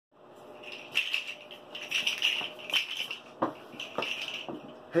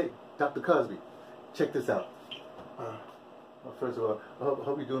Hey, Dr. Cosby, check this out. Well, first of all, I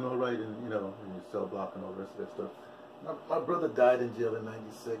hope you're doing all right, and your cell block and all the rest of that stuff. My brother died in jail in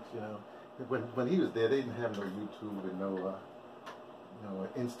 '96. When he was there, they didn't have no YouTube and no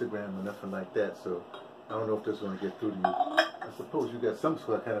Instagram or nothing like that. So I don't know if this is going to get through to you. I suppose you got some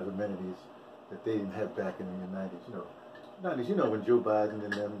sort of kind of amenities that they didn't have back in the '90s. '90s, when Joe Biden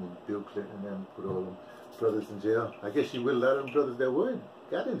and them and Bill Clinton and them put all them brothers in jail. I guess you would a lot of them brothers that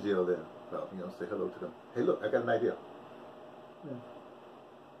got in jail then. Well, say hello to them. Hey, look, I got an idea.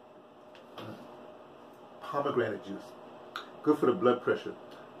 Pomegranate juice. Good for the blood pressure.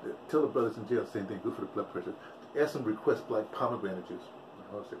 Tell the brothers in jail the same thing. Good for the blood pressure. Ask them to request like pomegranate juice.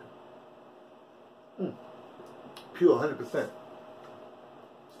 Hold on a second. Pure 100%.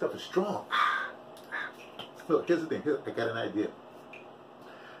 Stuff is strong. Look, here's the thing. I got an idea.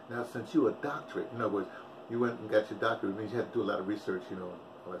 Now, since you're a doctorate, in other words, you went and got your doctorate, it means you had to do a lot of research,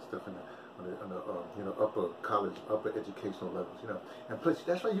 all that stuff on the upper college, upper educational levels, And plus,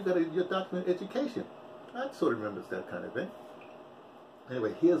 that's why you got your doctorate in education. I sort of remember that kind of thing.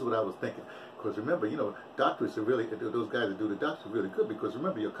 Anyway, here's what I was thinking. Because remember, doctorates are really, those guys that do the doctorate are really good. Because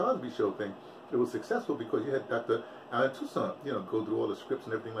remember, your Cosby Show thing, it was successful because you had Dr. Alan Toussaint, go through all the scripts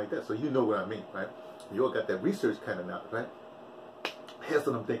and everything like that. So you know what I mean, right? You all got that research kind of knowledge, right? Here's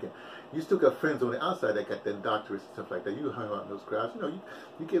what I'm thinking. You still got friends on the outside that got their doctorates and stuff like that. You hang out in those crowds.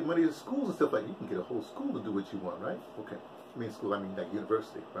 You give money to schools and stuff like that. You can get a whole school to do what you want, right? Okay. I mean school, I mean like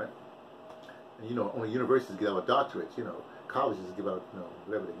university, right? And only universities get out doctorates, colleges give out,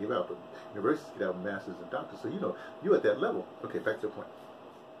 whatever they give out, but universities get out masters and doctors. So, you're at that level. Okay, back to the point.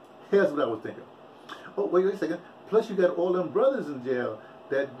 Here's what I was thinking. Oh, wait a second. Plus, you got all them brothers in jail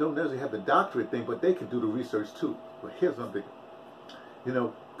that don't necessarily have the doctorate thing, but they can do the research too. But here's what I'm thinking.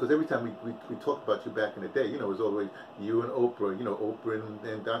 Because every time we talked about you back in the day, it was always you and Oprah, Oprah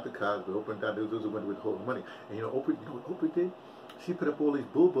and Dr. Cosby, Oprah and Dr. those who went with the whole money. And Oprah, what Oprah did? She put up all these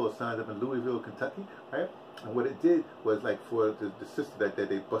billboard signs up in Louisville, Kentucky, right? And what it did was like for the sister that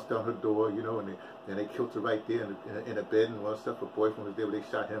they bust down her door, and they killed her right there in a bed and all that stuff. Her boyfriend was there, but they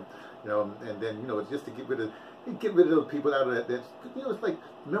shot him, and then it's just to get rid of those people out of that. It's like,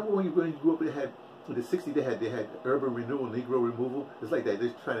 remember when you grew up, they had. In the '60s, they had urban renewal, Negro removal. It's like that.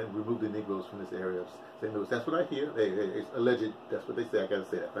 They're trying to remove the Negroes from this area of St. Louis. That's what I hear. It's alleged. That's what they say. I got to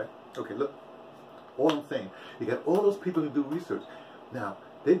say that, right? Okay, look. All I'm saying, you got all those people who do research. Now,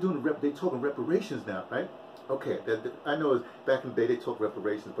 they're talking reparations now, right? Okay, I know back in the day they talked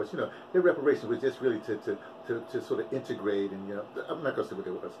reparations, but their reparations was just really to sort of integrate, and I'm not going to say what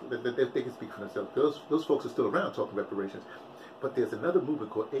they was. They can speak for themselves. Those folks are still around talking reparations. But there's another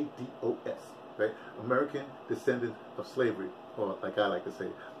movement called ADOS. Right? American Descendants of Slavery, or like I like to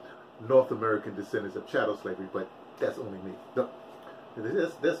say, North American Descendants of Chattel Slavery, but that's only me. No,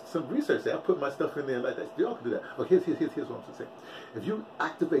 there's some research there. I put my stuff in there like that. Y'all can do that. Okay, here's what I'm saying. If you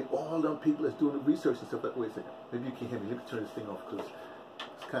activate all them people that's doing the research and stuff like, wait a second, maybe you can hear me. Let me turn this thing off because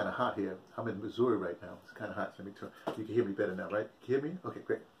it's kind of hot here. I'm in Missouri right now. It's kind of hot. So let me turn. You can hear me better now, right? You can hear me? Okay,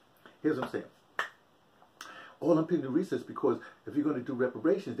 great. Here's what I'm saying. All I'm putting the research, because if you're going to do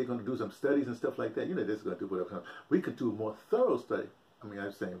reparations, they're going to do some studies and stuff like that. They're just going to do whatever. We could do a more thorough study. I mean,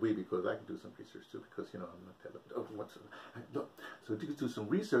 I'm saying we because I can do some research too, because I'm not that. So you could do some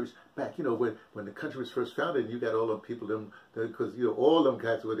research back, when the country was first founded, and you got all them people, because all them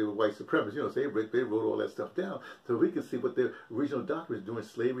guys they were white supremacists, they wrote all that stuff down, so we can see what their original documents during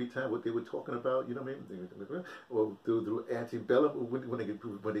slavery time, what they were talking about, or through antebellum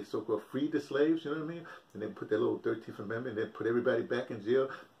when they so-called freed the slaves, you know what I mean, and then put that little 13th Amendment, and then put everybody back in jail.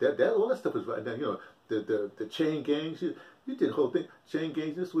 That all that stuff was right now, the chain gangs. You did the whole thing. Chain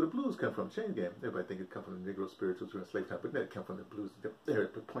gangs, this is where the blues come from. Chain gang. Everybody think it come from the Negro spirituals during slave time, but that come from the blues. The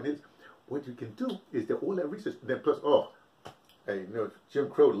point is, what you can do is that all that research, then plus, hey, Jim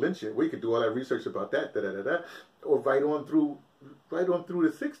Crow lynching, we could do all that research about that, or right on through the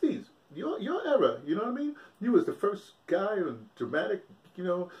 '60s, your era. You know what I mean? You was the first guy on dramatic,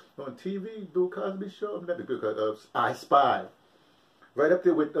 on TV, Bill Cosby show. I'm not the Bill Cosby. I Spy, right up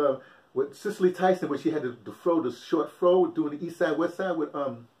there with Cicely Tyson, where she had the short fro, doing the East Side, West Side with,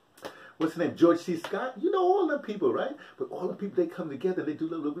 what's his name, George C. Scott. All them people, right? But all the people, they come together, they they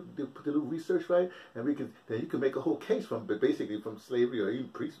put the little research, right? And then you can make a whole case basically from slavery, or even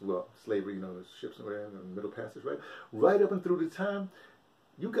slavery, the ships and whatever, the Middle Passage, right? Right up and through the time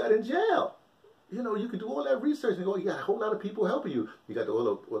you got in jail. You can do all that research, and you got a whole lot of people helping you. You got all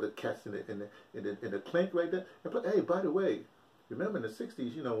the cats in the clink right there. And hey, by the way, remember in the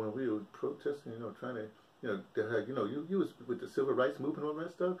 '60s, when we were protesting, trying to, you was with the civil rights movement and all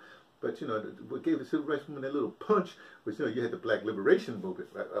that stuff. But, you know, what gave the civil rights movement that little punch was, you know, you had the black liberation movement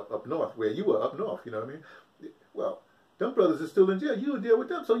up north, where you were up north, you know what I mean? Well, them brothers are still in jail. You deal with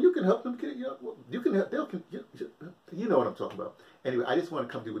them, so you can help them. You know, you can help. You know what I'm talking about. Anyway, I just want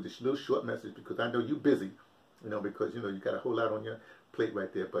to come to you with this little short message because I know you're busy, you know, because, you know, you got a whole lot on your plate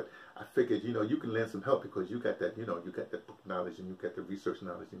right there. But I figured, you know, you can lend some help because you got that, you know, you got that book knowledge and you got the research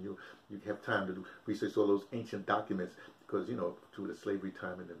knowledge and you have time to research all those ancient documents because, you know, through the slavery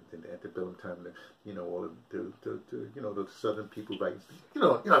time and the antebellum time and, you know, all of the you know, the southern people writing, you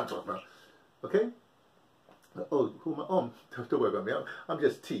know what I'm talking about. Okay? Oh, who am I? Oh, don't worry about me. I'm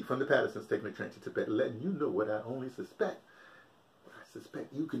just T from the Pattersons, taking the train to Tibet, letting you know what I only suspect. What I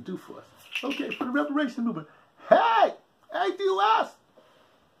suspect you can do for us. Okay, for the reparation movement. Hey! Hey, to us!